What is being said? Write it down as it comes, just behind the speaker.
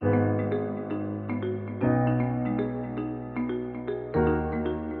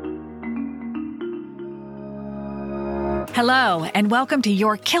Hello, and welcome to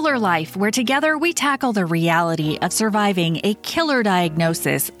Your Killer Life, where together we tackle the reality of surviving a killer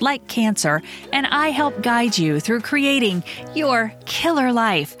diagnosis like cancer, and I help guide you through creating your killer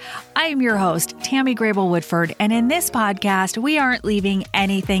life. I am your host, Tammy Grable-Woodford, and in this podcast, we aren't leaving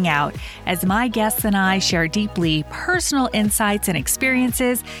anything out, as my guests and I share deeply personal insights and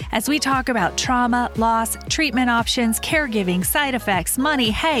experiences as we talk about trauma, loss, treatment options, caregiving, side effects,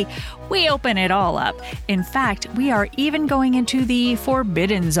 money. Hey, we open it all up. In fact, we are even going into the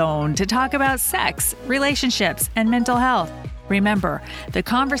forbidden zone to talk about sex, relationships, and mental health. Remember, the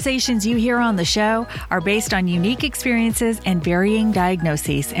conversations you hear on the show are based on unique experiences and varying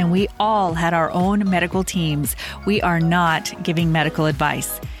diagnoses, and we all had our own medical teams. We are not giving medical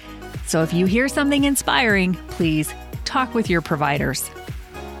advice. So if you hear something inspiring, please talk with your providers.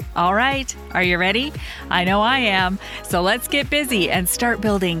 All right, are you ready? I know I am. So let's get busy and start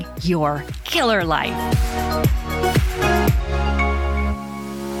building your killer life.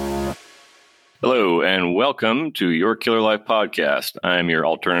 Hello, and welcome to Your Killer Life podcast. I'm your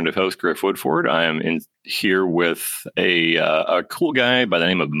alternative host, Griff Woodford. I am here with a cool guy by the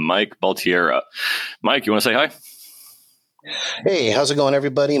name of Mike Baltiera. Mike, you want to say hi? Hey, how's it going,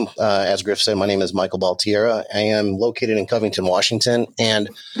 everybody? As Griff said, my name is Michael Baltiera. I am located in Covington, Washington, and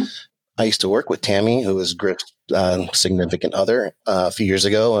I used to work with Tammy, who is Griff's significant other, a few years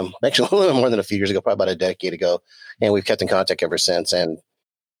ago. Actually, a little more than a few years ago, probably about a decade ago, and we've kept in contact ever since. And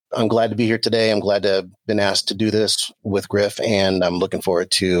I'm glad to be here today. I'm glad to have been asked to do this with Griff, and I'm looking forward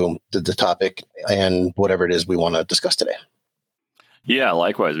to the topic and whatever it is we want to discuss today. Yeah,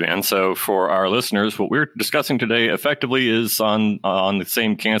 likewise, man. So for our listeners, what we're discussing today effectively is on the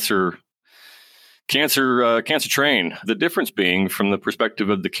same cancer train. The difference being from the perspective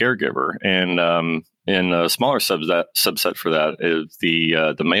of the caregiver, and in a smaller subset for that is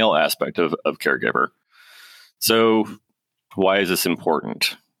the male aspect of caregiver. So why is this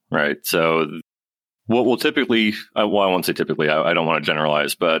important, right? So what will typically, I won't say typically, I don't want to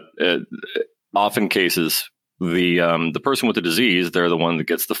generalize, but often cases, the person with the disease, they're the one that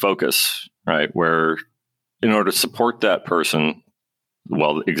gets the focus, right? Where in order to support that person,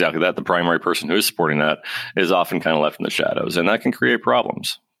 well, exactly that, the primary person who is supporting that is often kind of left in the shadows, and that can create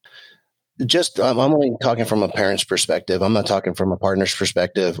problems. I'm only talking from a parent's perspective. I'm not talking from a partner's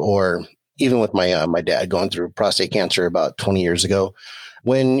perspective, or even with my dad going through prostate cancer about 20 years ago.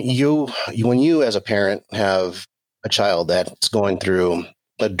 When you as a parent have a child that's going through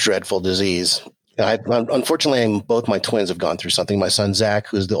a dreadful disease, unfortunately, both my twins have gone through something. My son, Zach,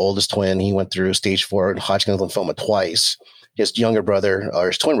 who's the oldest twin, he went through stage 4 Hodgkin's lymphoma twice. His younger brother, or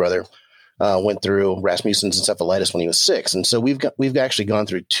his twin brother, went through Rasmussen's encephalitis when he was 6. And so we've actually gone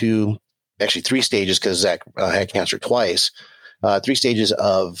through 3 stages, because Zach had cancer twice, 3 stages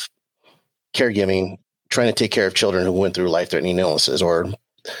of caregiving, trying to take care of children who went through life-threatening illnesses or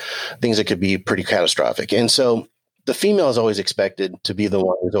things that could be pretty catastrophic. And so the female is always expected to be the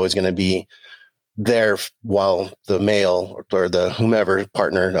one who's always going to be there while the male or the whomever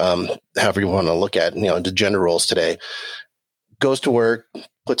partner, however you want to look at, the gender roles today, goes to work,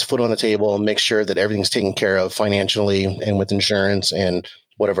 puts foot on the table, and makes sure that everything's taken care of financially and with insurance and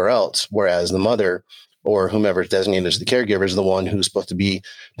whatever else. Whereas the mother or whomever is designated as the caregiver is the one who's supposed to be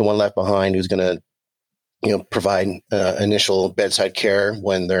the one left behind, who's going to provide initial bedside care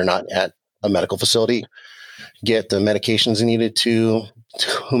when they're not at a medical facility, get the medications needed to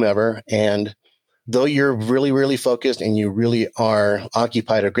whomever. And though you're really, really focused and you really are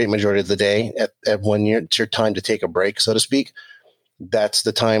occupied a great majority of the day, at when it's your time to take a break, so to speak, that's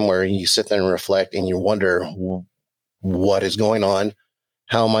the time where you sit there and reflect and you wonder, what is going on?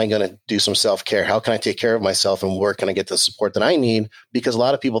 How am I going to do some self-care? How can I take care of myself, and where can I get the support that I need? Because a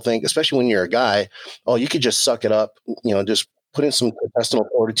lot of people think, especially when you're a guy, oh, you could just suck it up, just put in some intestinal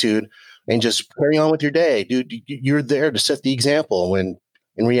fortitude and just carry on with your day. Dude, you're there to set the example, when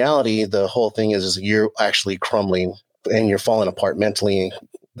in reality, the whole thing is you're actually crumbling and you're falling apart mentally,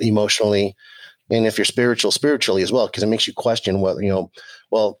 emotionally, and if you're spiritually as well, because it makes you question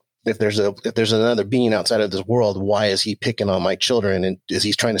if there's another being outside of this world, why is he picking on my children? And is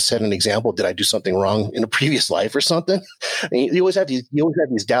he trying to set an example? Did I do something wrong in a previous life or something? And you always have these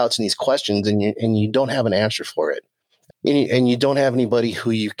doubts and these questions, and you don't have an answer for it. And you don't have anybody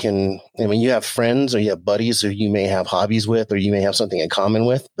who you can, you have friends or you have buddies who you may have hobbies with, or you may have something in common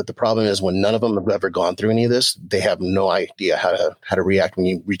with. But the problem is, when none of them have ever gone through any of this, they have no idea how to react when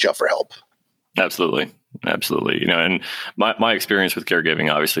you reach out for help. Absolutely. And my experience with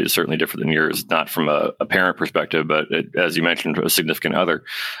caregiving obviously is certainly different than yours, not from a parent perspective, but as you mentioned, a significant other.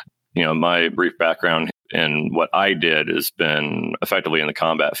 My brief background in what I did has been effectively in the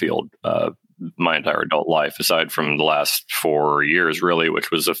combat field, my entire adult life, aside from the last 4 years, really,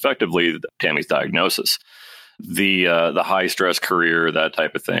 which was effectively Tammy's diagnosis. The high stress career, that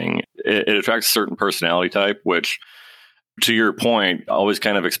type of thing, it attracts a certain personality type, which, to your point, always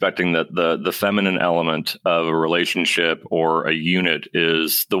kind of expecting that the feminine element of a relationship or a unit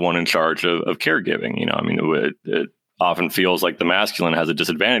is the one in charge of caregiving. It often feels like the masculine has a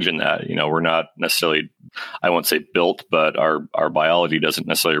disadvantage in that. We're not necessarily, I won't say built, but our biology doesn't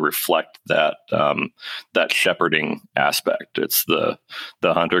necessarily reflect that that shepherding aspect. It's the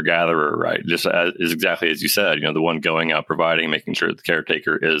hunter gatherer, right? Just is exactly as you said. The one going out, providing, making sure the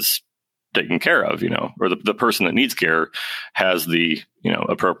caretaker is taken care of. Or the person that needs care has the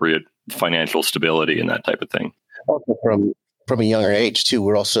appropriate financial stability and that type of thing. Also from a younger age too,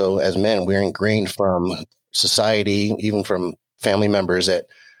 we're also, as men, we're ingrained from society, even from family members, that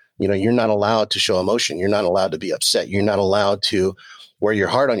you're not allowed to show emotion. You're not allowed to be upset. You're not allowed to wear your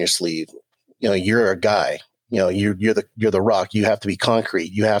heart on your sleeve. You're a guy. You're the rock. You have to be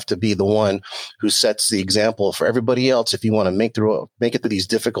concrete. You have to be the one who sets the example for everybody else. If you want to make it through these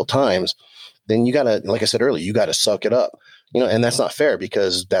difficult times, then you gotta, like I said earlier, you gotta suck it up. And that's not fair,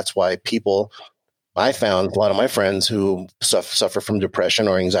 because that's why I found a lot of my friends who suffer from depression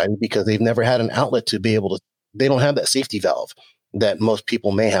or anxiety, because they've never had an outlet to be able to. They don't have that safety valve that most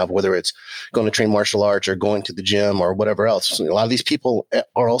people may have, whether it's going to train martial arts or going to the gym or whatever else. A lot of these people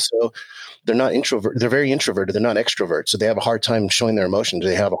are also, they're not introvert. They're very introverted. They're not extroverts. So they have a hard time showing their emotions.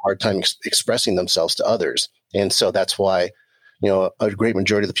 They have a hard time expressing themselves to others. And so that's why, a great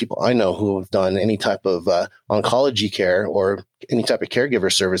majority of the people I know who have done any type of oncology care or any type of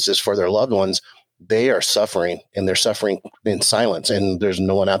caregiver services for their loved ones, they are suffering, and they're suffering in silence, and there's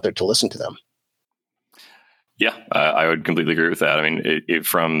no one out there to listen to them. Yeah, I would completely agree with that. I mean,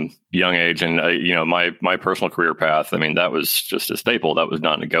 from young age, and my personal career path, that was just a staple. That was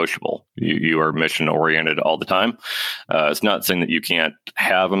not negotiable. You are mission oriented all the time. It's not saying that you can't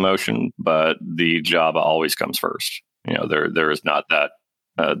have emotion, but the job always comes first. There is not that.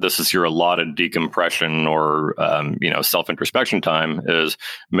 This is your allotted decompression or self-introspection time. Is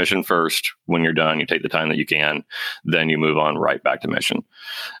mission first. When you're done, you take the time that you can, then you move on right back to mission.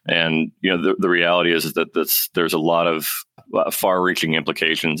 And the reality is that there's a lot of far-reaching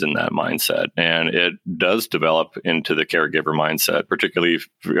implications in that mindset, and it does develop into the caregiver mindset, particularly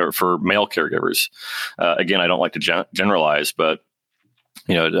for male caregivers. Again, I don't like to generalize, but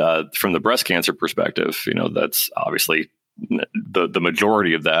from the breast cancer perspective, that's obviously. The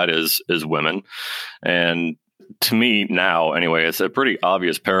majority of that is women. And to me now, anyway, it's a pretty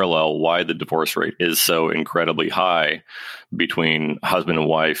obvious parallel why the divorce rate is so incredibly high between husband and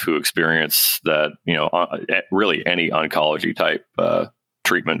wife who experience that, really any oncology type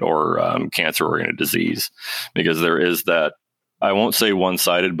treatment or cancer-oriented disease. Because there is that, I won't say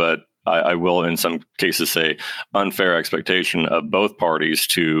one-sided, but I will in some cases say unfair expectation of both parties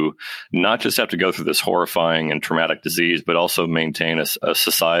to not just have to go through this horrifying and traumatic disease, but also maintain a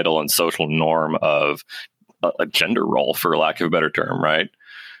societal and social norm of a gender role, for lack of a better term, right?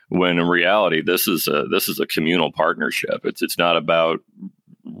 When in reality, this is a communal partnership. It's not about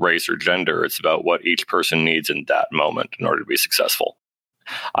race or gender. It's about what each person needs in that moment in order to be successful.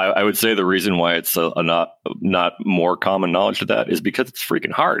 I would say the reason why it's not more common knowledge to that is because it's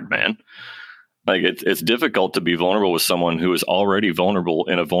freaking hard, man. Like it's difficult to be vulnerable with someone who is already vulnerable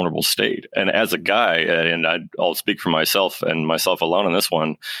in a vulnerable state. And as a guy, and I'll speak for myself and myself alone on this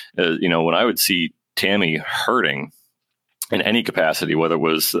one, when I would see Tammy hurting in any capacity, whether it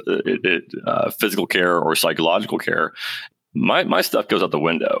was physical care or psychological care, my stuff goes out the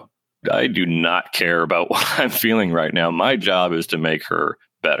window. I do not care about what I'm feeling right now. My job is to make her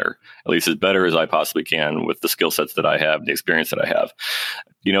better, at least as better as I possibly can with the skill sets that I have, the experience that I have.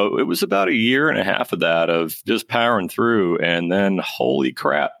 It was about 1.5 years of that, of just powering through. And then, holy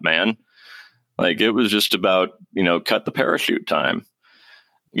crap, man. Like, it was just about, cut the parachute time.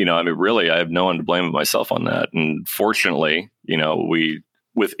 Really, I have no one to blame but myself on that. And fortunately,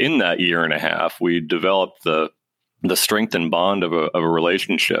 within that 1.5 years, we developed the strength and bond of a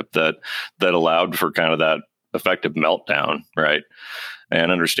relationship that allowed for kind of that effective meltdown, right?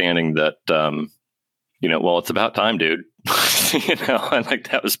 And understanding that, it's about time, dude. And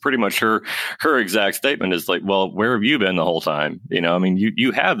like that was pretty much her exact statement is like, well, where have you been the whole time?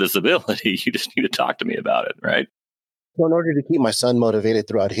 You have this ability. You just need to talk to me about it, right? So in order to keep my son motivated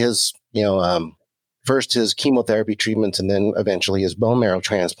throughout his, first his chemotherapy treatments and then eventually his bone marrow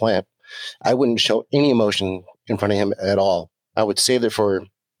transplant, I wouldn't show any emotion in front of him at all. I would save it for,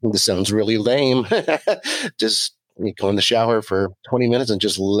 this sounds really lame, just go in the shower for 20 minutes and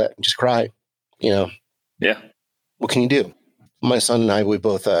just cry, Yeah. What can you do? my son and I, we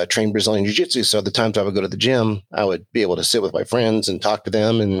both train Brazilian Jiu-Jitsu. So the times I would go to the gym, I would be able to sit with my friends and talk to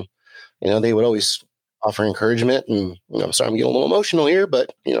them. And, they would always offer encouragement. And, I'm sorry, I'm getting a little emotional here,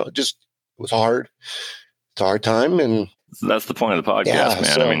 but, it was hard. It's a hard time. And that's the point of the podcast, man.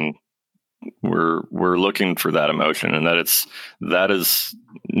 So, I mean, we're looking for that emotion, and that is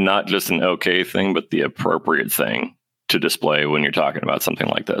not just an okay thing, but the appropriate thing to display when you're talking about something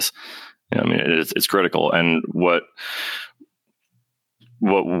like this. I mean, it's critical. And what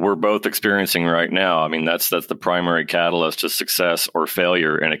we're both experiencing right now, I mean, that's the primary catalyst to success or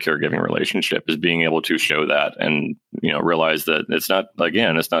failure in a caregiving relationship, is being able to show that and, realize that it's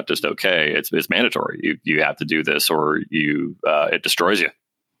not just okay. It's mandatory. You have to do this, or it destroys you.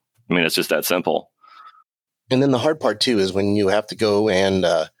 I mean, it's just that simple. And then the hard part too is when you have to go and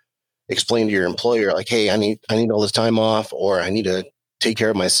explain to your employer, like, hey, I need all this time off, or I need to take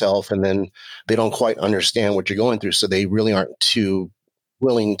care of myself. And then they don't quite understand what you're going through. So they really aren't too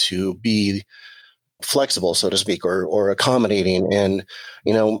willing to be flexible, so to speak, or accommodating. And,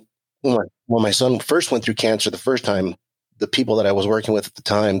 when my son first went through cancer the first time, the people that I was working with at the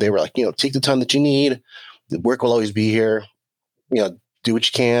time, they were like, take the time that you need. The work will always be here. Do what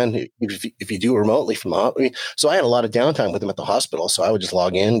you can if you do it remotely from the hospital. So I had a lot of downtime with him at the hospital. So I would just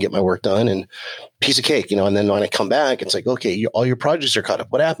log in, get my work done, and piece of cake, and then when I come back, it's like, okay, all your projects are caught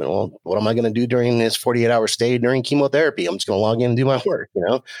up. What happened? Well, what am I going to do during this 48-hour stay during chemotherapy? I'm just going to log in and do my work,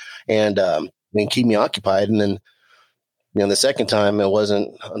 and keep me occupied. And then, the second time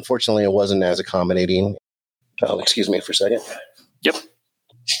unfortunately, it wasn't as accommodating. Oh, excuse me for a second. Yep.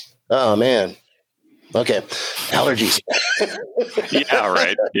 Oh, man. Okay. Allergies. Yeah,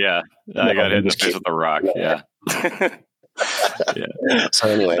 right. Yeah. I got hit in the face with a rock. Yeah. Yeah. So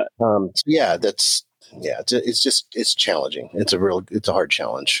anyway, it's challenging. It's a hard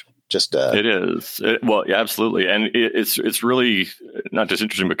challenge. It is. Yeah, absolutely. And it's really not just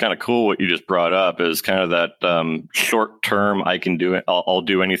interesting, but kind of cool. What you just brought up is kind of that short term, I can do it. I'll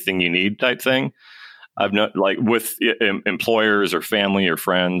do anything you need type thing. I've not like with employers or family or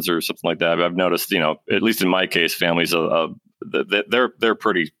friends or something like that. I've noticed, at least in my case, families, they're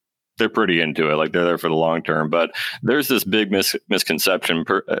pretty into it. Like they're there for the long term. But there's this big misconception,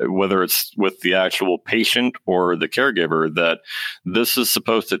 whether it's with the actual patient or the caregiver, that this is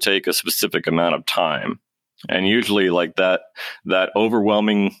supposed to take a specific amount of time. And usually like that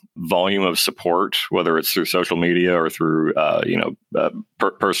overwhelming volume of support, whether it's through social media or through,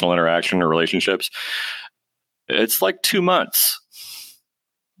 personal interaction or relationships, it's like 2 months.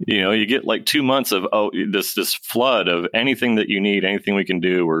 You get like 2 months of, this flood of anything that you need, anything we can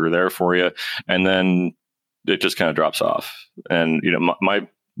do, we're there for you. And then it just kind of drops off. And, my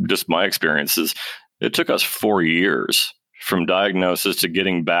experience is it took us 4 years from diagnosis to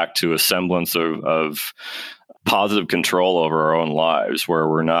getting back to a semblance of positive control over our own lives, where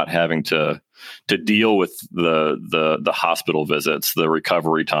we're not having to deal with the hospital visits, the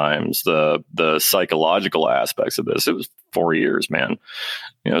recovery times, the psychological aspects of this. It was 4 years, man.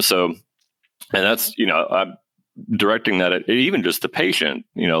 So, and that's, I'm directing that at even just the patient,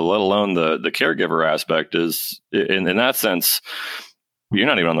 let alone the caregiver aspect is in that sense, you're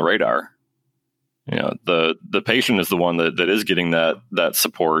not even on the radar. The patient is the one that is getting that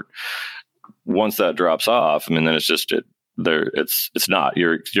support. Once that drops off, then it's just it's not.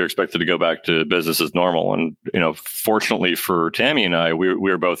 You're expected to go back to business as normal. And fortunately for Tammy and I, we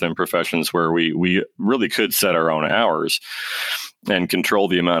were both in professions where we really could set our own hours and control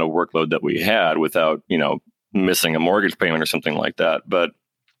the amount of workload that we had without missing a mortgage payment or something like that. But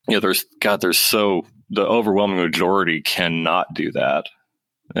the overwhelming majority cannot do that.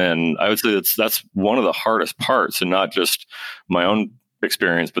 And I would say that's one of the hardest parts, and not just my own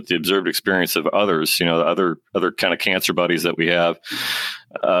experience, but the observed experience of others, the other kind of cancer buddies that we have.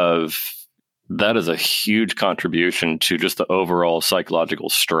 That is a huge contribution to just the overall psychological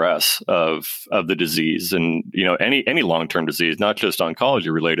stress of the disease, and any long-term disease, not just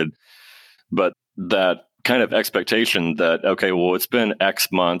oncology related, but that kind of expectation that, okay, well, it's been X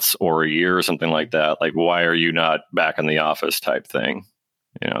months or a year or something like that. Like, why are you not back in the office type thing?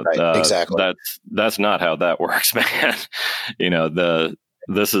 Right, exactly. That's not how that works, man.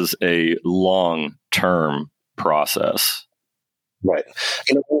 This is a long-term process. Right.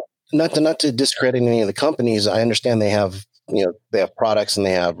 Not to discredit any of the companies. I understand they have products and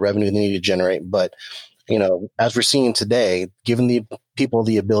they have revenue they need to generate, but as we're seeing today, giving the people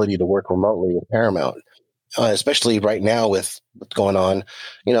the ability to work remotely is paramount, especially right now with what's going on.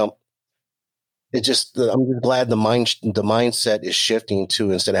 I'm just glad the mindset is shifting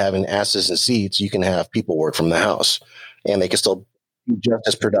to, instead of having asses in seats, you can have people work from the house and they can still be just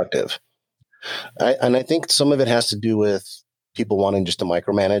as productive. I think some of it has to do with people wanting just to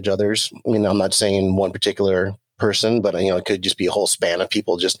micromanage others. I mean, I'm not saying one particular person, but it could just be a whole span of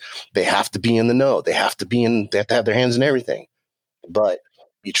people. Just they have to be in the know. They have to have their hands in everything. But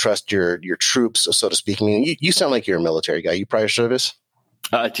you trust your troops, so to speak. I mean, you sound like you're a military guy. You prior service?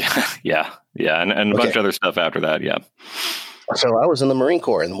 Yeah, and a bunch of other stuff after that. Yeah. So I was in the Marine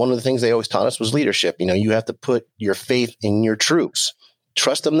Corps, and one of the things they always taught us was leadership. You have to put your faith in your troops,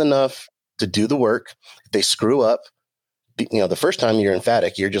 trust them enough to do the work. If they screw up, the first time you're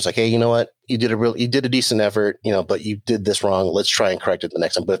emphatic, you're just like, hey, you know what? You did a decent effort, but you did this wrong. Let's try and correct it the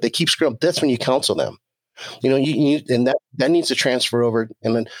next time. But if they keep screwing up, that's when you counsel them. And that needs to transfer over.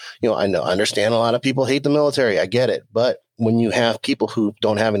 And then, I understand a lot of people hate the military. I get it. But when you have people who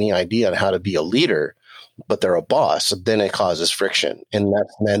don't have any idea on how to be a leader, but they're a boss, then it causes friction. And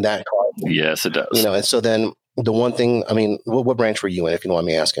that causes, yes, it does. And so then the one thing, I mean, what branch were you in, if you don't mind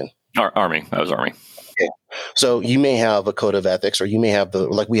me asking? Army. I was Army. Okay. So you may have a code of ethics, or you may have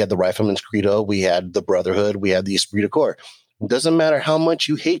we had the Rifleman's Credo, we had the Brotherhood, we had the Esprit de Corps. It doesn't matter how much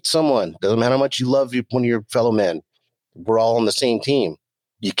you hate someone. Doesn't matter how much you love one of your fellow men. We're all on the same team.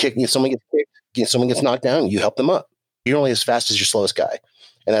 Someone gets kicked, someone gets knocked down, you help them up. You're only as fast as your slowest guy.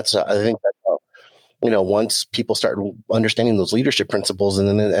 And that's, I think that's how, once people start understanding those leadership principles, and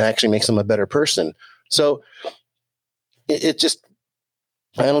then it actually makes them a better person. So I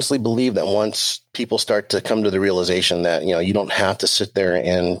honestly believe that once people start to come to the realization that, you don't have to sit there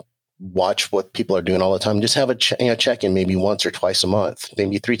and watch what people are doing all the time. Just have a check-in maybe once or twice a month,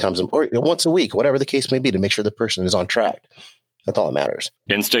 maybe 3 times or once a week, whatever the case may be, to make sure the person is on track. That's all that matters.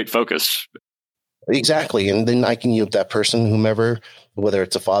 In-state focus. Exactly. And then I can use that person, whomever, whether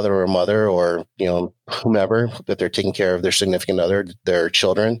it's a father or a mother or, whomever, that they're taking care of their significant other, their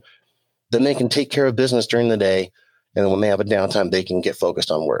children, then they can take care of business during the day. And when they have a downtime, they can get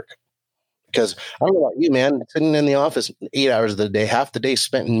focused on work. Because I don't know about you, man, sitting in the office 8 hours of the day, half the day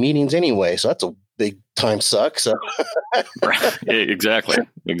spent in meetings anyway. So that's a big time suck. So Exactly.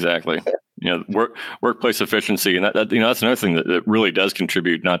 Workplace efficiency. And that that's another thing that really does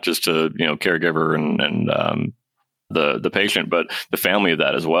contribute, not just to, caregiver and the patient, but the family of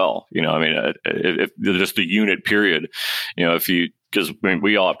that as well. If just the unit period, because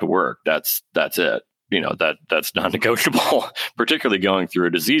we all have to work, that's it. That's non-negotiable, particularly going through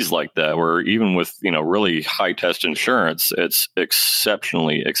a disease like that, where even with, really high test insurance, it's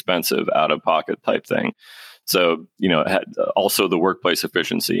exceptionally expensive out of pocket type thing. So, also the workplace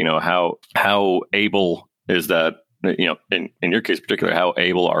efficiency, how able is that, in your case particular, how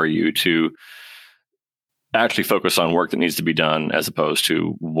able are you to actually focus on work that needs to be done as opposed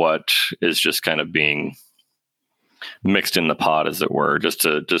to what is just kind of being mixed in the pot, as it were, just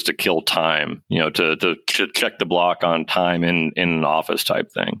to kill time, to check the block on time in an office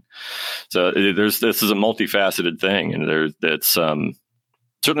type thing. So this is a multifaceted thing, and that's certainly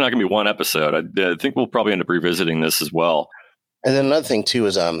not going to be one episode. I think we'll probably end up revisiting this as well. And then another thing too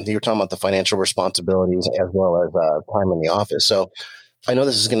is you were talking about the financial responsibilities as well as time in the office. So I know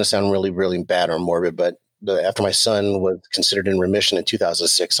this is going to sound really, really bad or morbid, but after my son was considered in remission in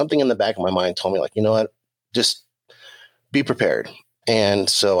 2006, something in the back of my mind told me, like, you know what, just be prepared. And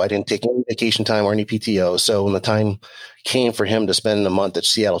so I didn't take any vacation time or any PTO. So when the time came for him to spend a month at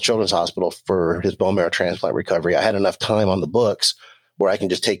Seattle Children's Hospital for his bone marrow transplant recovery, I had enough time on the books where I can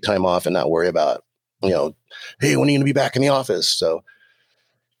just take time off and not worry about, hey, when are you going to be back in the office? So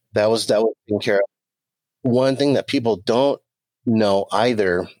that was taken care of. One thing that people don't know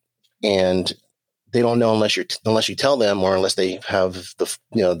either, and they don't know unless you tell them, or unless they have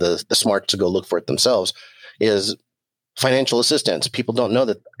the smarts to go look for it themselves, is financial assistance. People don't know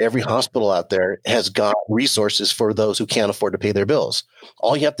that every hospital out there has got resources for those who can't afford to pay their bills.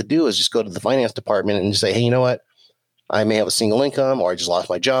 All you have to do is just go to the finance department and just say, hey, you know what? I may have a single income, or I just lost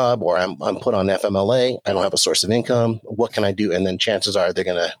my job, or I'm put on FMLA. I don't have a source of income. What can I do? And then chances are they're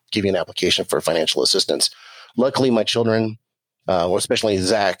going to give you an application for financial assistance. Luckily, my children, especially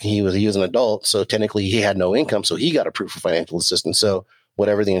Zach, he was an adult. So technically he had no income. So he got approved for financial assistance. So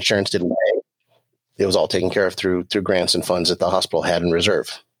whatever the insurance didn't pay, it was all taken care of through grants and funds that the hospital had in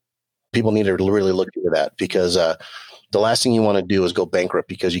reserve. People need to really look into that, because the last thing you want to do is go bankrupt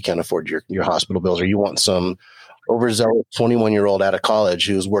because you can't afford your hospital bills, or you want some overzealous 21-year-old out of college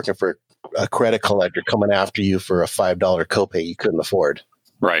who's working for a credit collector coming after you for a $5 copay you couldn't afford.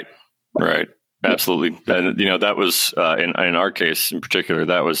 Right. Absolutely. And, that was, in our case in particular,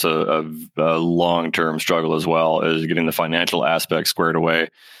 that was a long-term struggle as well, as getting the financial aspect squared away.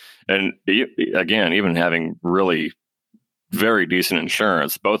 And again, even having really very decent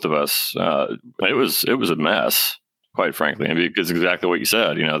insurance, both of us, it was a mess. quite frankly, and because exactly what you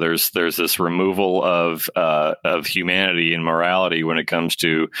said, there's this removal of humanity and morality when it comes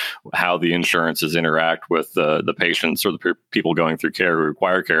to how the insurances interact with the patients or the people going through care who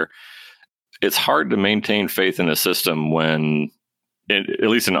require care. It's hard to maintain faith in a system when, at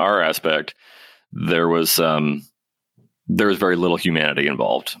least in our aspect, there was very little humanity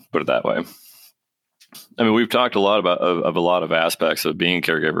involved. Put it that way. I mean, we've talked a lot about a lot of aspects of being a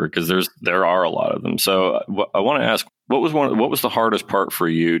caregiver because there are a lot of them. So I want to ask, what was the hardest part for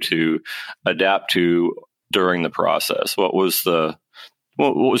you to adapt to during the process? What was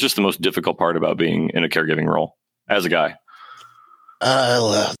just the most difficult part about being in a caregiving role as a guy?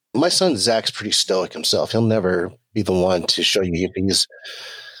 My son Zach's pretty stoic himself. He'll never be the one to show you if he's,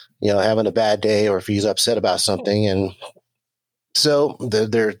 having a bad day or if he's upset about something. And so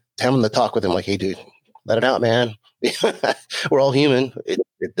they're having the talk with him like, hey, dude, let it out, man. We're all human.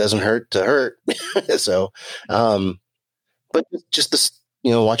 It doesn't hurt to hurt. So, but just this,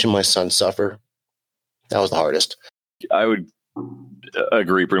 watching my son suffer, that was the hardest. I would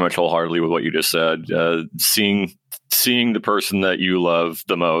agree pretty much wholeheartedly with what you just said. Seeing the person that you love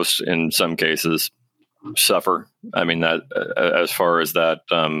the most, in some cases, suffer. I mean, that as far as that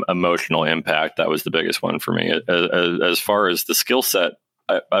emotional impact, that was the biggest one for me. As far as the skill set,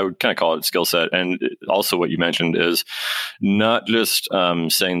 I would kind of call it skill set. And also what you mentioned is not just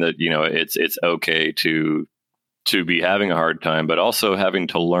saying that, it's okay to be having a hard time, but also having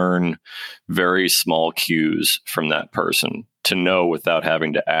to learn very small cues from that person to know without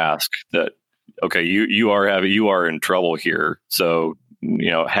having to ask that, okay, you are in trouble here. So,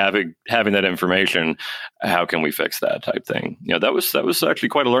 having that information, how can we fix that type thing? That was actually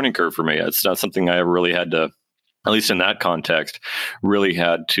quite a learning curve for me. It's not something I ever really had to, at least in that context, really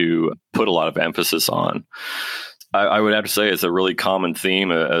had to put a lot of emphasis on. I would have to say it's a really common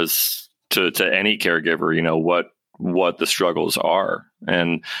theme as to any caregiver, what the struggles are.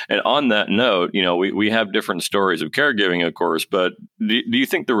 And on that note, we have different stories of caregiving, of course, but do you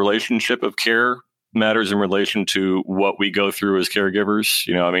think the relationship of care matters in relation to what we go through as caregivers?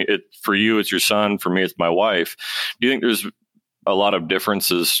 For you, it's your son. For me, it's my wife. Do you think there's a lot of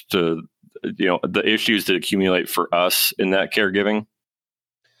differences to the issues that accumulate for us in that caregiving?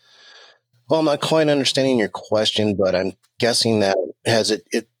 Well, I'm not quite understanding your question, but I'm guessing that has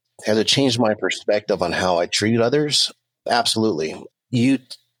it changed my perspective on how I treat others? Absolutely. You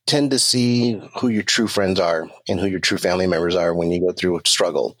tend to see who your true friends are and who your true family members are when you go through a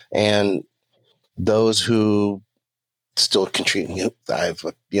struggle. And those who still can treat you,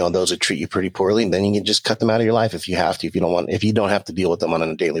 those that treat you pretty poorly, then you can just cut them out of your life if you have to, if you don't have to deal with them on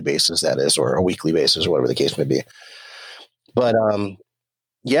a daily basis, that is, or a weekly basis, or whatever the case may be. But,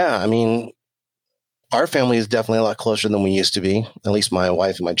 our family is definitely a lot closer than we used to be. At least my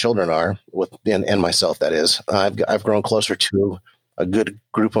wife and my children are, and myself, that is. I've grown closer to a good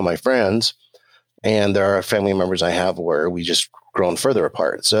group of my friends, and there are family members I have where we just grown further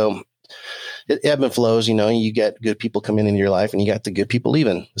apart. So it ebb and flows, you get good people coming into your life and you got the good people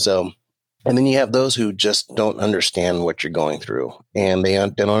leaving. So, and then you have those who just don't understand what you're going through, and they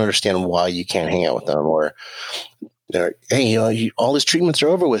don't understand why you can't hang out with them, or they're, hey, all his treatments are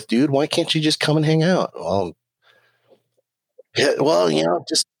over with, dude. Why can't you just come and hang out?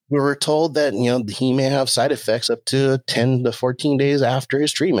 Just we were told that, he may have side effects up to 10 to 14 days after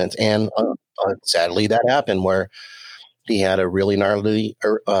his treatment. And sadly, that happened where he had a really gnarly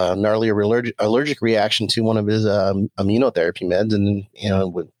allergic reaction to one of his immunotherapy meds, and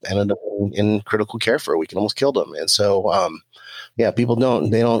ended up in critical care for a week and almost killed him. And so, people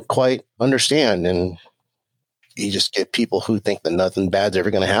don't quite understand, and you just get people who think that nothing bad's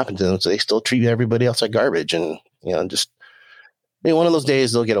ever going to happen to them, so they still treat everybody else like garbage. And one of those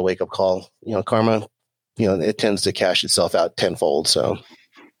days they'll get a wake up call. Karma, it tends to cash itself out tenfold. So.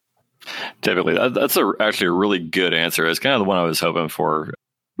 Typically, that's actually a really good answer. It's kind of the one I was hoping for.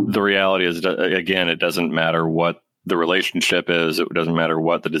 The reality is, again, it doesn't matter what the relationship is. It doesn't matter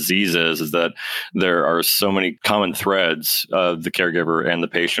what the disease is that there are so many common threads of the caregiver and the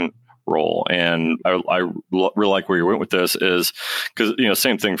patient role. And I really like where you went with this is because,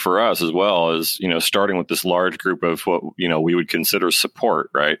 same thing for us as well as, starting with this large group of what, we would consider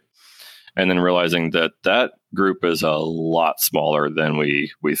support, right? And then realizing that group is a lot smaller than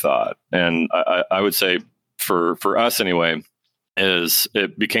we thought. And I would say for us anyway, is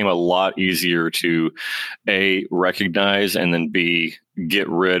it became a lot easier to A, recognize, and then B, get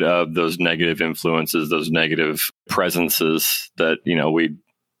rid of those negative influences, those negative presences that,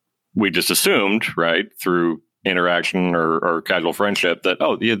 we just assumed, right, through interaction or casual friendship that,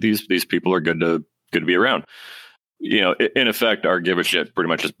 oh, yeah, these people are good to be around. In effect, our give a shit pretty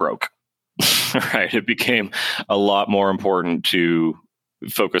much is broke. Right. It became a lot more important to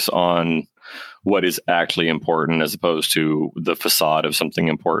focus on what is actually important as opposed to the facade of something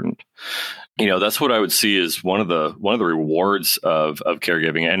important. That's what I would see as one of the rewards of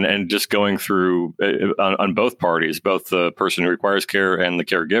caregiving, and just going through on both parties, both the person who requires care and the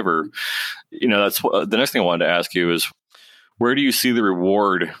caregiver. That's the next thing I wanted to ask you is, where do you see the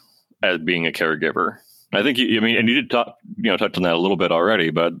reward as being a caregiver? I think and you did touch on that a little bit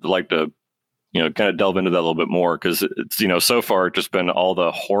already, but I'd like to kind of delve into that a little bit more, because it's, so far it's just been all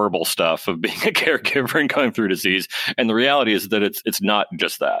the horrible stuff of being a caregiver and going through disease. And the reality is that it's not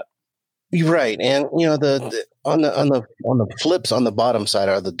just that. You're right. And, the on the flips, on the bottom side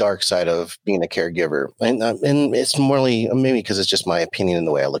are the dark side of being a caregiver. And it's morally, maybe because it's just my opinion and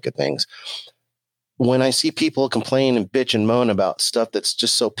the way I look at things. When I see people complain and bitch and moan about stuff that's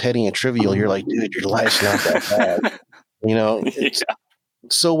just so petty and trivial, you're like, dude, your life's not that bad. Yeah.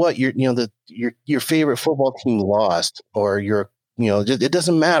 So what? Your favorite football team lost, or it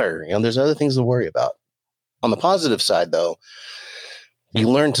doesn't matter. There's other things to worry about. On the positive side, though, you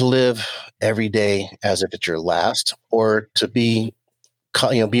learn to live every day as if it's your last, or to be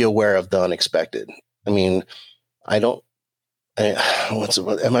aware of the unexpected. I'm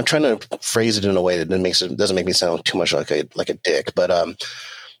trying to phrase it in a way that doesn't make me sound too much like a dick, but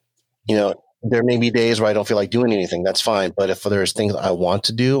there may be days where I don't feel like doing anything. That's fine. But if there's things I want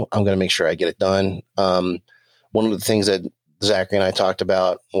to do, I'm going to make sure I get it done. One of the things that Zachary and I talked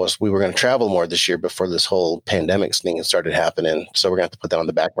about was we were going to travel more this year before this whole pandemic thing started happening. So we're going to have to put that on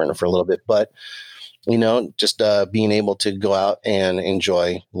the back burner for a little bit. But, just being able to go out and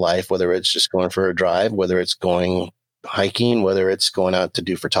enjoy life, whether it's just going for a drive, whether it's going hiking, whether it's going out to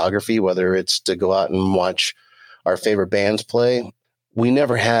do photography, whether it's to go out and watch our favorite bands play. We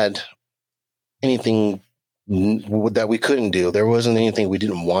never had anything that we couldn't do. There wasn't anything we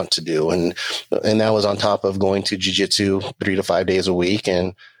didn't want to do. And that was on top of going to jiu-jitsu 3 to 5 days a week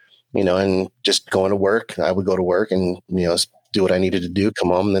and just going to work. I would go to work and, do what I needed to do, come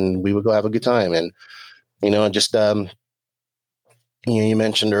home, and we would go have a good time. And, you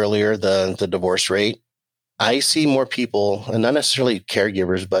mentioned earlier the divorce rate. I see more people, and not necessarily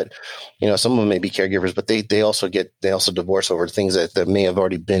caregivers, but some of them may be caregivers, but they also divorce over things that may have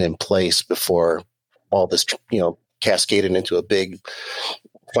already been in place before all this cascaded into a big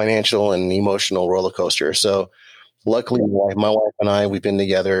financial and emotional roller coaster. So luckily, my wife and I, we've been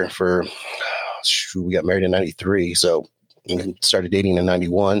together we got married in 93, so we started dating in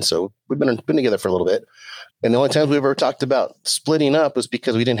 91. So we've been together for a little bit. And the only times we ever talked about splitting up was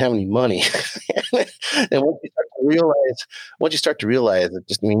because we didn't have any money. And once you start to realize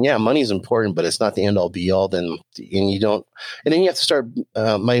that money is important, but it's not the end all be all, then you have to start,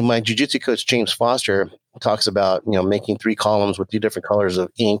 my jiu-jitsu coach, James Foster, talks about, making 3 columns with 2 different colors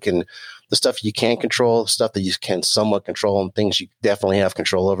of ink, and the stuff you can't control, stuff that you can somewhat control, and things you definitely have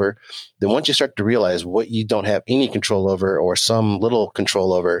control over. Then once you start to realize what you don't have any control over or some little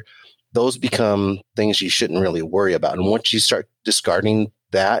control over, those become things you shouldn't really worry about. And once you start discarding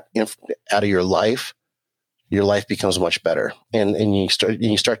that out of your life becomes much better. And you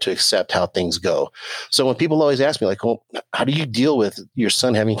start to accept how things go. So when people always ask me, like, well, how do you deal with your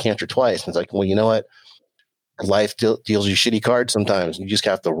son having cancer twice? And it's like, well, you know what? Life deals you shitty cards sometimes. You just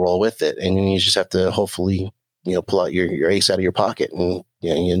have to roll with it. And you just have to hopefully, pull out your ace out of your pocket and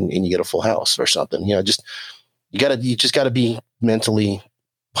you get a full house or something. You just got to be mentally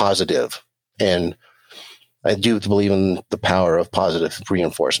positive. And I do believe in the power of positive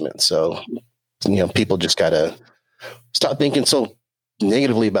reinforcement. So, people just got to stop thinking so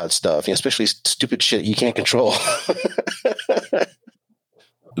negatively about stuff, especially stupid shit you can't control.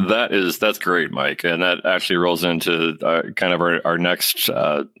 That's great, Mike. And that actually rolls into kind of our next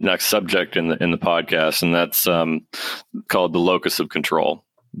subject in the podcast. And that's called the locus of control.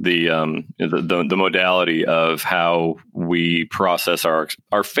 The modality of how we process our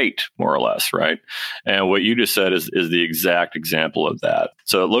fate, more or less, right? And what you just said is the exact example of that.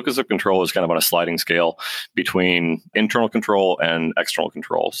 So locus of control is kind of on a sliding scale between internal control and external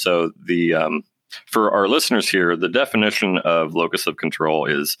control. So for our listeners here, the definition of locus of control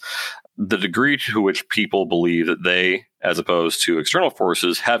is the degree to which people believe that they, as opposed to external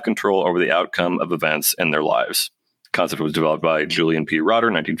forces, have control over the outcome of events in their lives. Concept was developed by Julian P. Rotter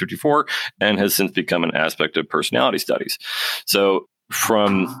in 1954 and has since become an aspect of personality studies. So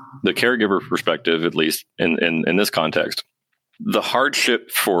from the caregiver perspective, at least in this context, the hardship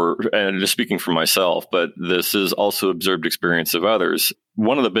and just speaking for myself, but this is also observed experience of others.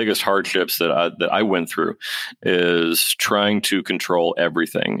 One of the biggest hardships that I went through is trying to control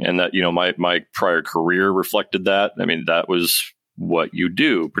everything. And that, my prior career reflected that. I mean, that was what you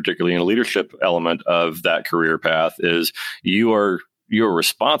do, particularly in a leadership element of that career path, is you're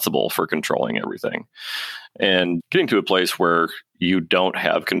responsible for controlling everything. And getting to a place where you don't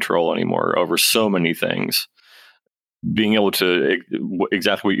have control anymore over so many things, being able to,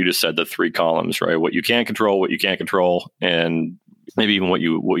 exactly what you just said, the 3 columns, right? What you can control, what you can't control, and maybe even what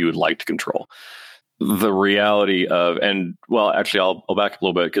you would like to control. The reality of, and well, actually, I'll back up a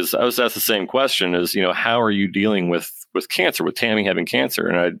little bit, because I was asked the same question: is, how are you dealing with cancer, with Tammy having cancer?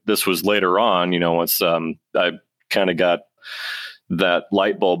 And this was later on, once I kind of got that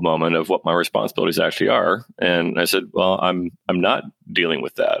light bulb moment of what my responsibilities actually are. And I said, well, I'm not dealing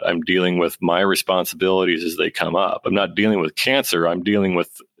with that. I'm dealing with my responsibilities as they come up. I'm not dealing with cancer. I'm dealing with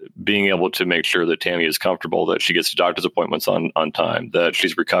being able to make sure that Tammy is comfortable, that she gets to doctor's appointments on time, that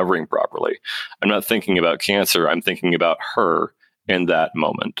she's recovering properly. I'm not thinking about cancer. I'm thinking about her in that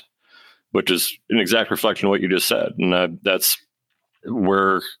moment, which is an exact reflection of what you just said. And that's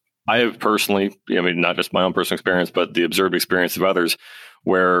where I have personally, not just my own personal experience, but the observed experience of others,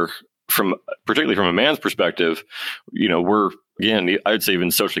 where particularly from a man's perspective, we're, again, I'd say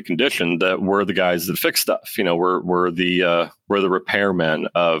even socially conditioned that we're the guys that fix stuff. We're the repairmen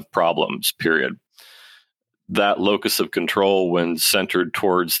of problems, period. That locus of control, when centered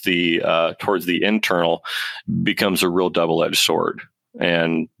towards the internal, becomes a real double-edged sword.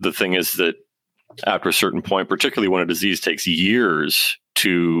 And the thing is that after a certain point, particularly when a disease takes years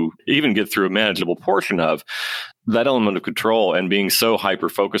to even get through a manageable portion of, that element of control and being so hyper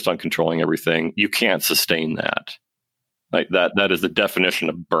focused on controlling everything, you can't sustain that. Like that is the definition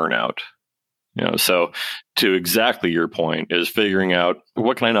of burnout. So to exactly your point is figuring out,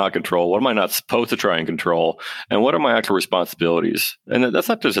 what can I not control? What am I not supposed to try and control? And what are my actual responsibilities? And that's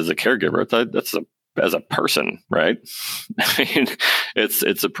not just as a caregiver. That's as a person, right? I mean,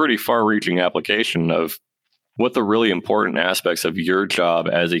 it's a pretty far-reaching application of what the really important aspects of your job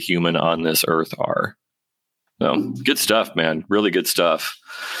as a human on this earth are. So good stuff, man. Really good stuff.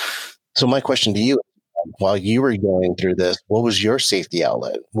 So my question to you, while you were going through this, what was your safety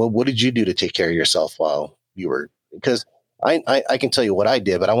outlet? What did you do to take care of yourself while you were, because I can tell you what I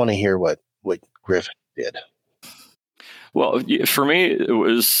did, but I want to hear what Griff did. Well, for me, it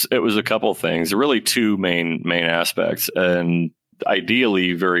was a couple of things, really 2 main aspects, and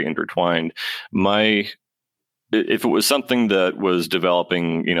ideally very intertwined. If it was something that was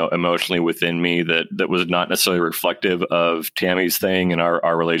developing, emotionally within me that was not necessarily reflective of Tammy's thing and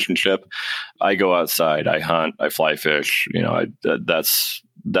our relationship, I go outside, I hunt, I fly fish.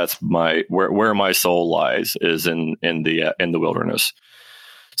 That's my where my soul lies, is in the wilderness.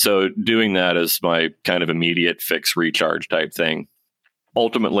 So doing that is my kind of immediate fix, recharge type thing.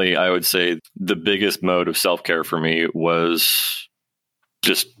 Ultimately, I would say the biggest mode of self-care for me was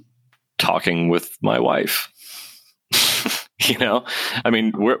just talking with my wife. I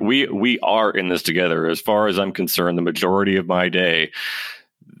mean, we are in this together. As far as I'm concerned, the majority of my day,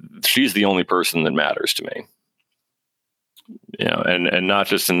 she's the only person that matters to me. And not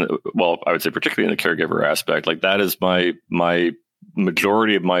just I would say particularly in the caregiver aspect, like that is my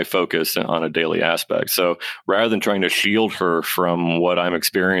majority of my focus on a daily aspect. So rather than trying to shield her from what I'm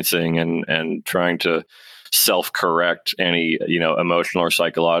experiencing and trying to self-correct any, emotional or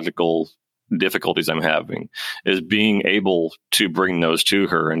psychological difficulties I'm having, is being able to bring those to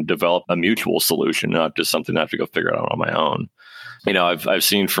her and develop a mutual solution, not just something I have to go figure out on my own. I've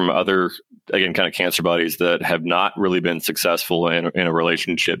seen from other, again, kind of cancer buddies that have not really been successful in a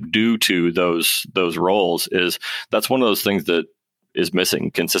relationship due to those roles, is that's one of those things that is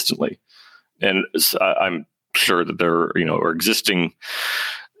missing consistently. And I'm sure that there are existing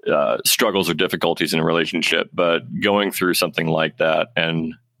struggles or difficulties in a relationship, but going through something like that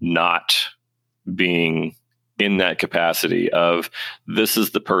and not being in that capacity of, this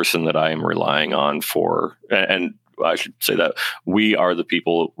is the person that I am relying on for, and I should say that we are the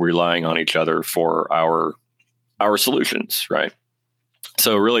people relying on each other for our solutions, right?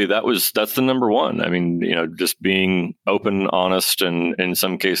 So really that's the number one. I mean, just being open, honest, and in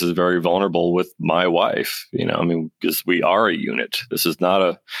some cases very vulnerable with my wife, because we are a unit. This is not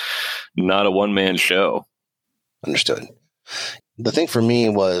a one-man show. Understood. The thing for me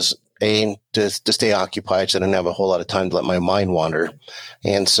was, to stay occupied, so I didn't have a whole lot of time to let my mind wander.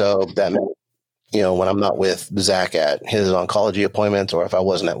 And so that meant, when I'm not with Zach at his oncology appointments, or if I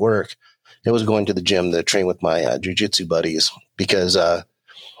wasn't at work, it was going to the gym to train with my jiu-jitsu buddies, because,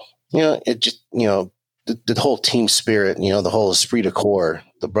 it just, the whole team spirit, the whole esprit de corps,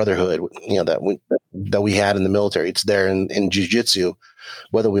 the brotherhood, that we had in the military. It's there in jiu-jitsu,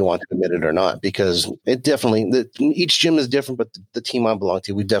 whether we want to admit it or not, because it definitely, each gym is different, but the team I belong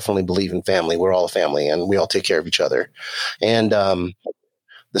to, we definitely believe in family. We're all a family and we all take care of each other. And,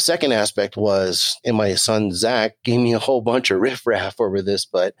 the second aspect was, and my son, Zach, gave me a whole bunch of riffraff over this,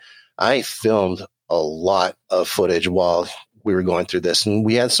 but I filmed a lot of footage while we were going through this. And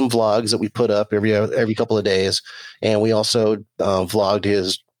we had some vlogs that we put up every couple of days. And we also vlogged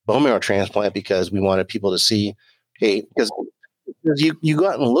his bone marrow transplant because we wanted people to see, hey, because you go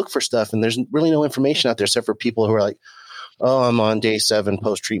out and look for stuff and there's really no information out there except for people who are like, oh, I'm on day 7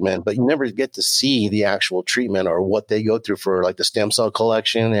 post-treatment, but you never get to see the actual treatment or what they go through for like the stem cell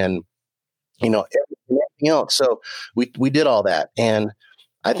collection and, everything else. So we did all that. And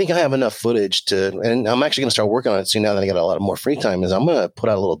I think I have enough footage and I'm actually going to start working on it soon now that I got a lot of more free time, is I'm going to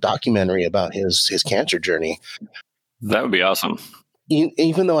put out a little documentary about his cancer journey. That would be awesome.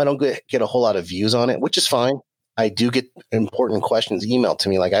 Even though I don't get a whole lot of views on it, which is fine. I do get important questions emailed to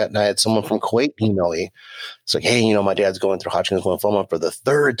me. Like I had someone from Kuwait email me. It's like, hey, my dad's going through Hodgkin's lymphoma for the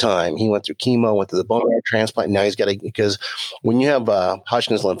 3rd time. He went through chemo, went through the bone marrow transplant. Now he's got because when you have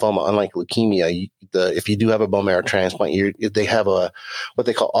Hodgkin's lymphoma, unlike leukemia, if you do have a bone marrow transplant, they have what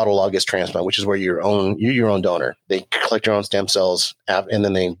they call autologous transplant, which is where you're your own donor. They collect your own stem cells and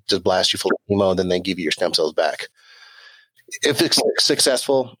then they just blast you full of chemo. Then they give you your stem cells back. If it's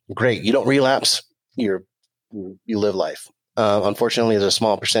successful, great. You don't relapse. You live life. Unfortunately, there's a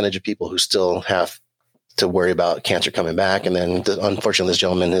small percentage of people who still have to worry about cancer coming back. And then, unfortunately, this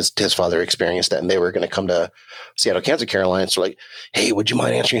gentleman, his father experienced that, and they were going to come to Seattle Cancer Care Alliance. So like, hey, would you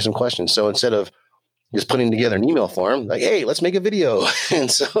mind answering some questions? So instead of just putting together an email form, like, hey, let's make a video. And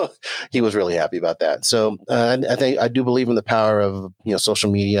so he was really happy about that. So I do believe in the power of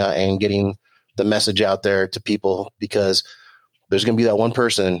social media and getting the message out there to people, because there's going to be that one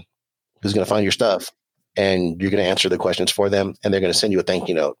person who's going to find your stuff. And you're going to answer the questions for them, and they're going to send you a thank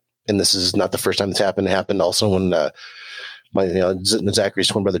you note. And this is not the first time it's happened. It happened also when Zachary's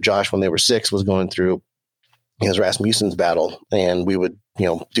twin brother Josh, when they were 6, was going through his Rasmussen's battle, and we would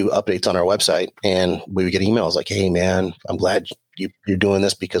do updates on our website, and we would get emails like, "Hey, man, I'm glad you're doing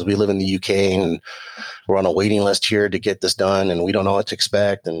this because we live in the UK and we're on a waiting list here to get this done, and we don't know what to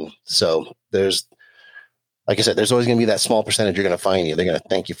expect." And so there's, like I said, there's always going to be that small percentage you're going to find you. They're going to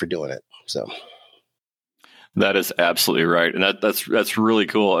thank you for doing it. So. That is absolutely right. And that's really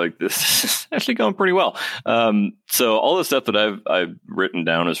cool. Like, this is actually going pretty well. So all the stuff that I've written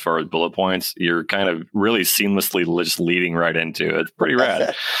down as far as bullet points, you're kind of really seamlessly just leading right into. It's pretty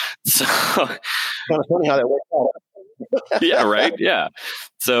rad. So kind of funny how that works out. Yeah, right. Yeah.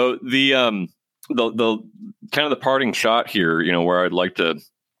 So the kind of the parting shot here, where I'd like to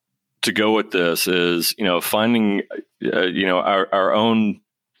go with this is, finding,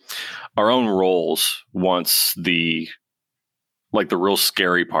 our own roles once the real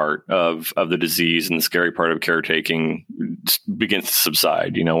scary part of the disease and the scary part of caretaking begins to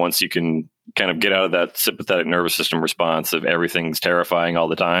subside. Once you can kind of get out of that sympathetic nervous system response of everything's terrifying all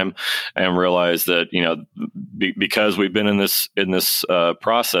the time, and realize that, because we've been in this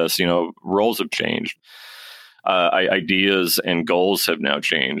process, roles have changed, ideas and goals have now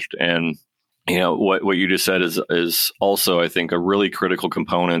changed. And what you just said is also, I think, a really critical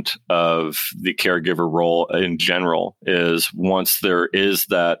component of the caregiver role in general, is once there is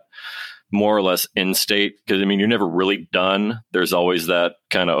that more or less end state, because you're never really done. There's always that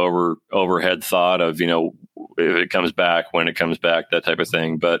kind of overhead thought of, if it comes back, when it comes back, that type of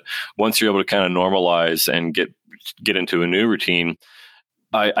thing. But once you're able to kind of normalize and get into a new routine,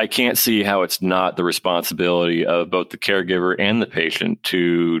 I can't see how it's not the responsibility of both the caregiver and the patient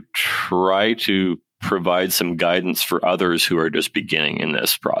to try to provide some guidance for others who are just beginning in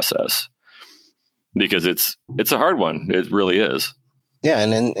this process, because it's a hard one. It really is. Yeah.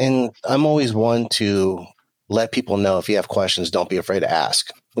 And I'm always one to let people know, if you have questions, don't be afraid to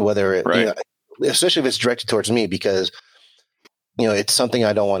ask, whether it, right. Especially if it's directed towards me, because it's something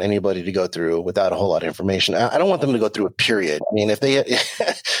I don't want anybody to go through without a whole lot of information. I don't want them to go through a period.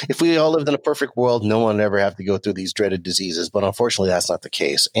 If we all lived in a perfect world, no one would ever have to go through these dreaded diseases. But unfortunately, that's not the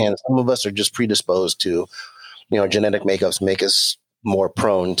case. And some of us are just predisposed to, genetic makeups make us more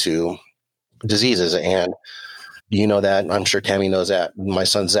prone to diseases. And that. I'm sure Tammy knows that. My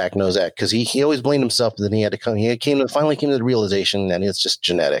son Zach knows that, because he always blamed himself. But then he had to come. Finally came to the realization that it's just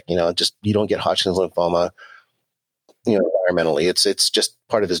genetic. You don't get Hodgkin's lymphoma. Environmentally, it's just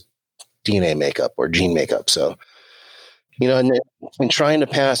part of his DNA makeup or gene makeup. So, and trying to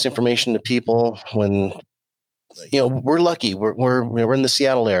pass information to people when we're lucky. We're in the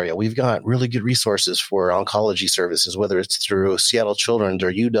Seattle area. We've got really good resources for oncology services, whether it's through Seattle Children's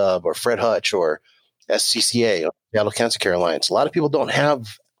or UW or Fred Hutch or SCCA, or Seattle Cancer Care Alliance. A lot of people don't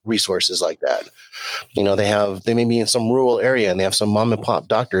have resources like that. They may be in some rural area and they have some mom and pop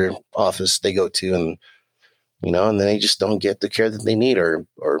doctor office they go to, and then they just don't get the care that they need, or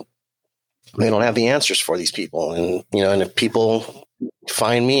they don't have the answers for these people. And, and if people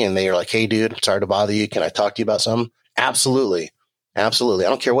find me and they are like, "Hey dude, sorry to bother you. Can I talk to you about something?" Absolutely. Absolutely. I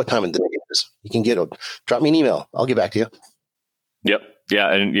don't care what time of day it is. You can drop me an email. I'll get back to you. Yep.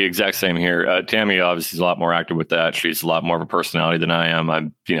 Yeah. And the exact same here. Tammy obviously is a lot more active with that. She's a lot more of a personality than I am.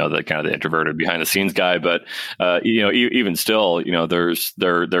 I'm, the kind of the introverted behind the scenes guy, but, even still, there is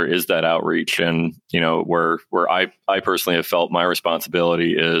that outreach, and, where I personally have felt my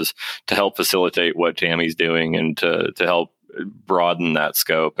responsibility is to help facilitate what Tammy's doing and to help broaden that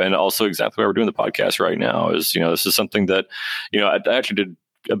scope. And also exactly why we're doing the podcast right now is, this is something that, I actually did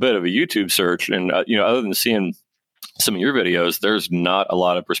a bit of a YouTube search, and, other than seeing some of your videos, there's not a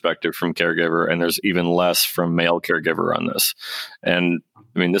lot of perspective from caregiver, and there's even less from male caregiver on this. And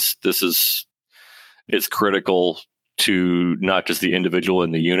I mean, it's critical to not just the individual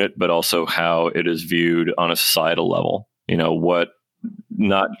in the unit, but also how it is viewed on a societal level. What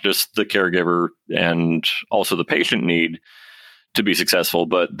not just the caregiver and also the patient need to be successful,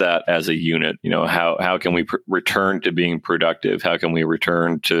 but that as a unit, how can we return to being productive? How can we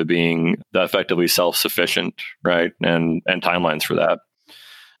return to being effectively self-sufficient, right? And timelines for that.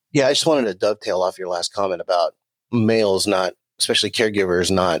 Yeah, I just wanted to dovetail off your last comment about males especially caregivers,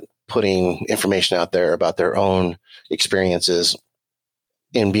 not putting information out there about their own experiences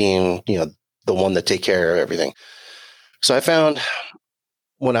and being, the one that take care of everything. So I found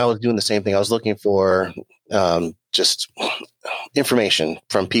when I was doing the same thing, I was looking for just information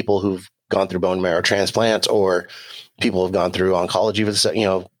from people who've gone through bone marrow transplants, or people who've gone through oncology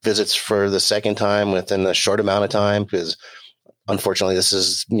visits for the second time within a short amount of time. Because unfortunately, this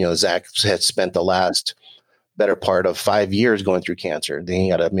is, Zach had spent the last better part of 5 years going through cancer. Then he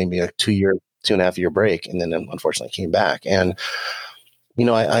got maybe a 2.5 year break, and then unfortunately came back. And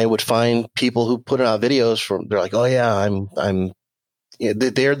I would find people who put out videos they're like, "Oh yeah, I'm."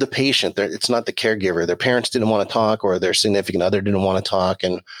 They're the patient. It's not the caregiver. Their parents didn't want to talk, or their significant other didn't want to talk.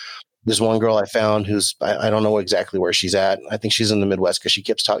 And there's one girl I found who's, I don't know exactly where she's at. I think she's in the Midwest, because she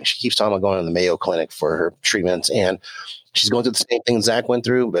keeps talking about going to the Mayo Clinic for her treatments. And she's going through the same thing Zach went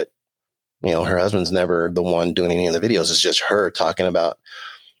through, but, her husband's never the one doing any of the videos. It's just her talking about,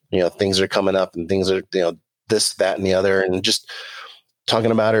 things are coming up and things are, this, that, and the other. And just talking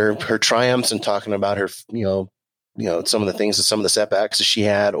about her triumphs and talking about her, some of the things and some of the setbacks that she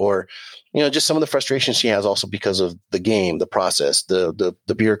had, or, just some of the frustrations she has also because of the game, the process, the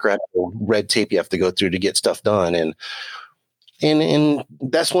bureaucratic red tape you have to go through to get stuff done. And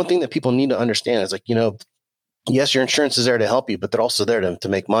that's one thing that people need to understand is, like, yes, your insurance is there to help you, but they're also there to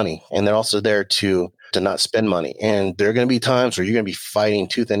make money, and they're also there to not spend money. And there are going to be times where you're going to be fighting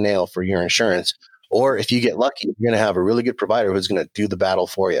tooth and nail for your insurance. Or if you get lucky, you're going to have a really good provider who's going to do the battle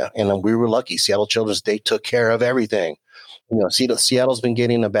for you. And we were lucky. Seattle Children's, they took care of everything. Seattle's been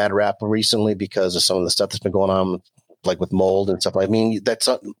getting a bad rap recently because of some of the stuff that's been going on, like with mold and stuff. I mean,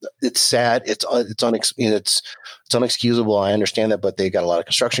 it's sad. It's unexcusable. I understand that, but they got a lot of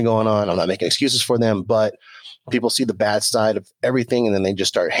construction going on. I'm not making excuses for them, but people see the bad side of everything, and then they just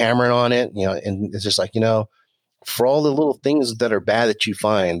start hammering on it. And it's just like, for all the little things that are bad that you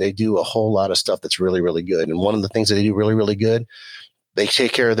find, they do a whole lot of stuff that's really, really good. And one of the things that they do really, really good, they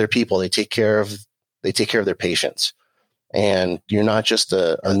take care of their people. They take care of their patients. And you're not just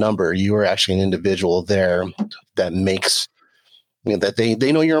a number. You are actually an individual there that makes, that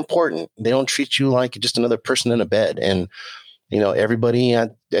they know you're important. They don't treat you like just another person in a bed. And, everybody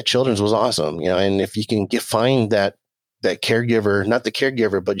at Children's was awesome. And if you can find that caregiver, not the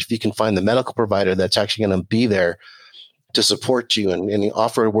caregiver, but if you can find the medical provider that's actually going to be there to support you and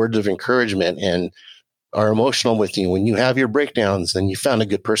offer words of encouragement and are emotional with you when you have your breakdowns, then you found a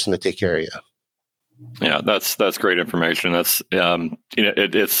good person to take care of you. Yeah, that's great information. That's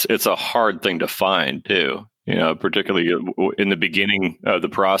it's a hard thing to find too. Particularly in the beginning of the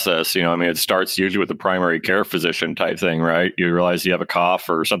process. It starts usually with the primary care physician type thing, right? You realize you have a cough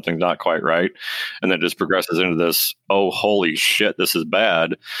or something's not quite right, and then it just progresses into this, oh, holy shit, this is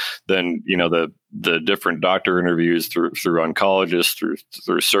bad. Then the different doctor interviews through oncologists,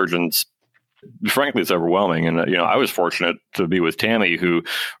 through surgeons, frankly, it's overwhelming. And, I was fortunate to be with Tammy, who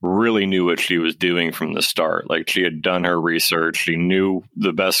really knew what she was doing from the start. Like, she had done her research. She knew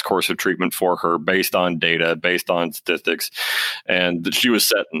the best course of treatment for her based on data, based on statistics. And she was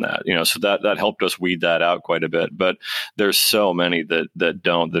set in that, so that helped us weed that out quite a bit. But there's so many that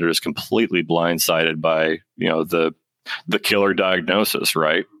don't, that are just completely blindsided by, the killer diagnosis,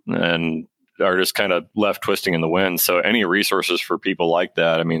 right? And are just kind of left twisting in the wind. So any resources for people like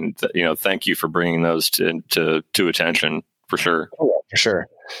that, I mean, thank you for bringing those to attention, for sure. Oh, yeah, for sure.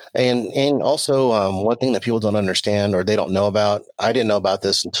 And also one thing that people don't understand or they don't know about, I didn't know about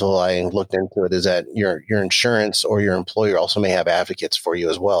this until I looked into it, is that your insurance or your employer also may have advocates for you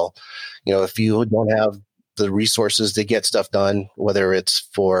as well. If you don't have the resources to get stuff done, whether it's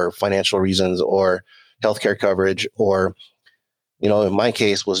for financial reasons or healthcare coverage, or in my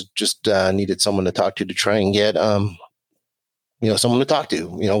case was just needed someone to talk to try and get, someone to talk to,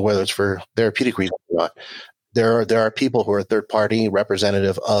 whether it's for therapeutic reasons or not. There are people who are third party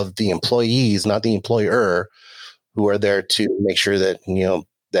representative of the employees, not the employer, who are there to make sure that,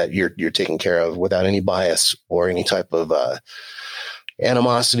 that you're taken care of without any bias or any type of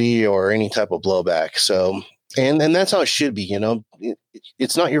animosity or any type of blowback. So, and that's how it should be.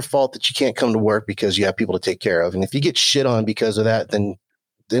 It's not your fault that you can't come to work because you have people to take care of. And if you get shit on because of that, then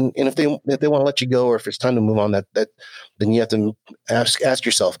and if they want to let you go, or if it's time to move on, then you have to ask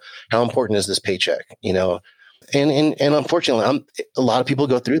yourself, how important is this paycheck? And unfortunately, a lot of people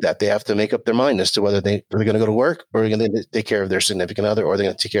go through that. They have to make up their mind as to whether they're going to go to work, or they're going to take care of their significant other, or they're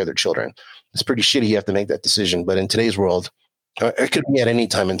going to take care of their children. It's pretty shitty. You have to make that decision. But in today's world, it could be at any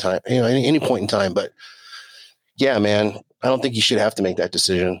time in time, any point in time. But yeah, man, I don't think you should have to make that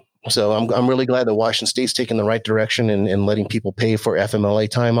decision. So I'm really glad that Washington State's taking the right direction and letting people pay for FMLA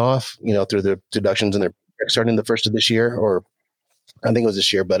time off, through the deductions in their starting the first of this year, or I think it was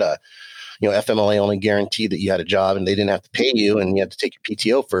this year. But FMLA only guaranteed that you had a job and they didn't have to pay you, and you had to take your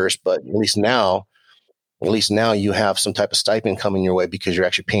PTO first. But at least now you have some type of stipend coming your way because you're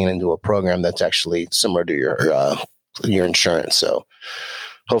actually paying into a program that's actually similar to your insurance. So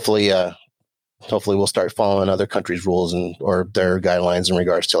hopefully we'll start following other countries' rules or their guidelines in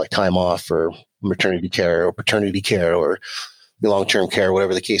regards to like time off or maternity care or paternity care or long-term care,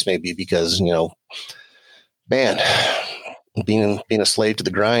 whatever the case may be, because, man, being a slave to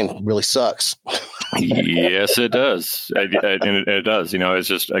the grind really sucks. Yes, it does. And it does. It's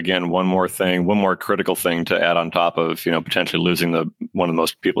just, again, one more critical thing to add on top of, potentially losing one of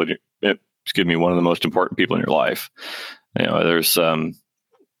the most important people in your life. There's,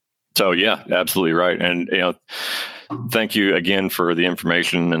 so yeah, absolutely right. And, thank you again for the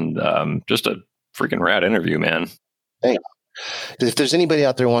information and just a freaking rad interview, man. Thanks. If there's anybody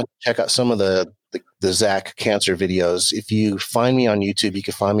out there who wants to check out some of the Zach cancer videos, if you find me on YouTube, you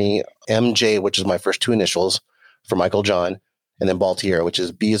can find me MJ, which is my first two initials for Michael John, and then Baltierra, which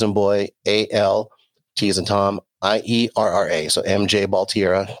is B as in boy, A-L, T as in Tom, I-E-R-R-A. So MJ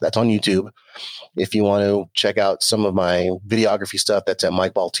Baltierra. That's on YouTube. If you want to check out some of my videography stuff, that's at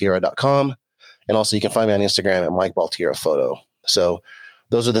MikeBaltierra.com. And also you can find me on Instagram at Mike Baltierra Photo. So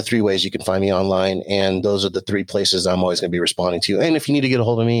those are the three ways you can find me online. And those are the three places I'm always going to be responding to. And if you need to get a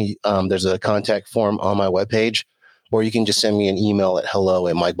hold of me, there's a contact form on my webpage, or you can just send me an email at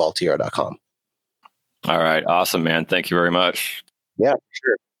hello@MikeBaltierra.com. All right. Awesome, man. Thank you very much. Yeah,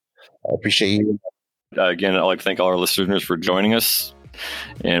 sure. I appreciate you. Again, I'd like to thank all our listeners for joining us,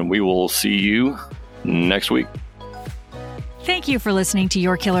 and we will see you next week. Thank you for listening to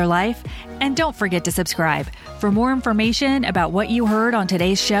Your Killer Life, and don't forget to subscribe. For more information about what you heard on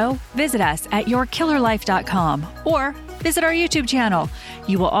today's show, visit us at yourkillerlife.com or visit our YouTube channel.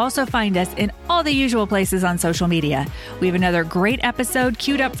 You will also find us in all the usual places on social media. We have another great episode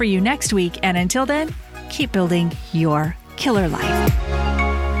queued up for you next week, and until then, keep building your killer life.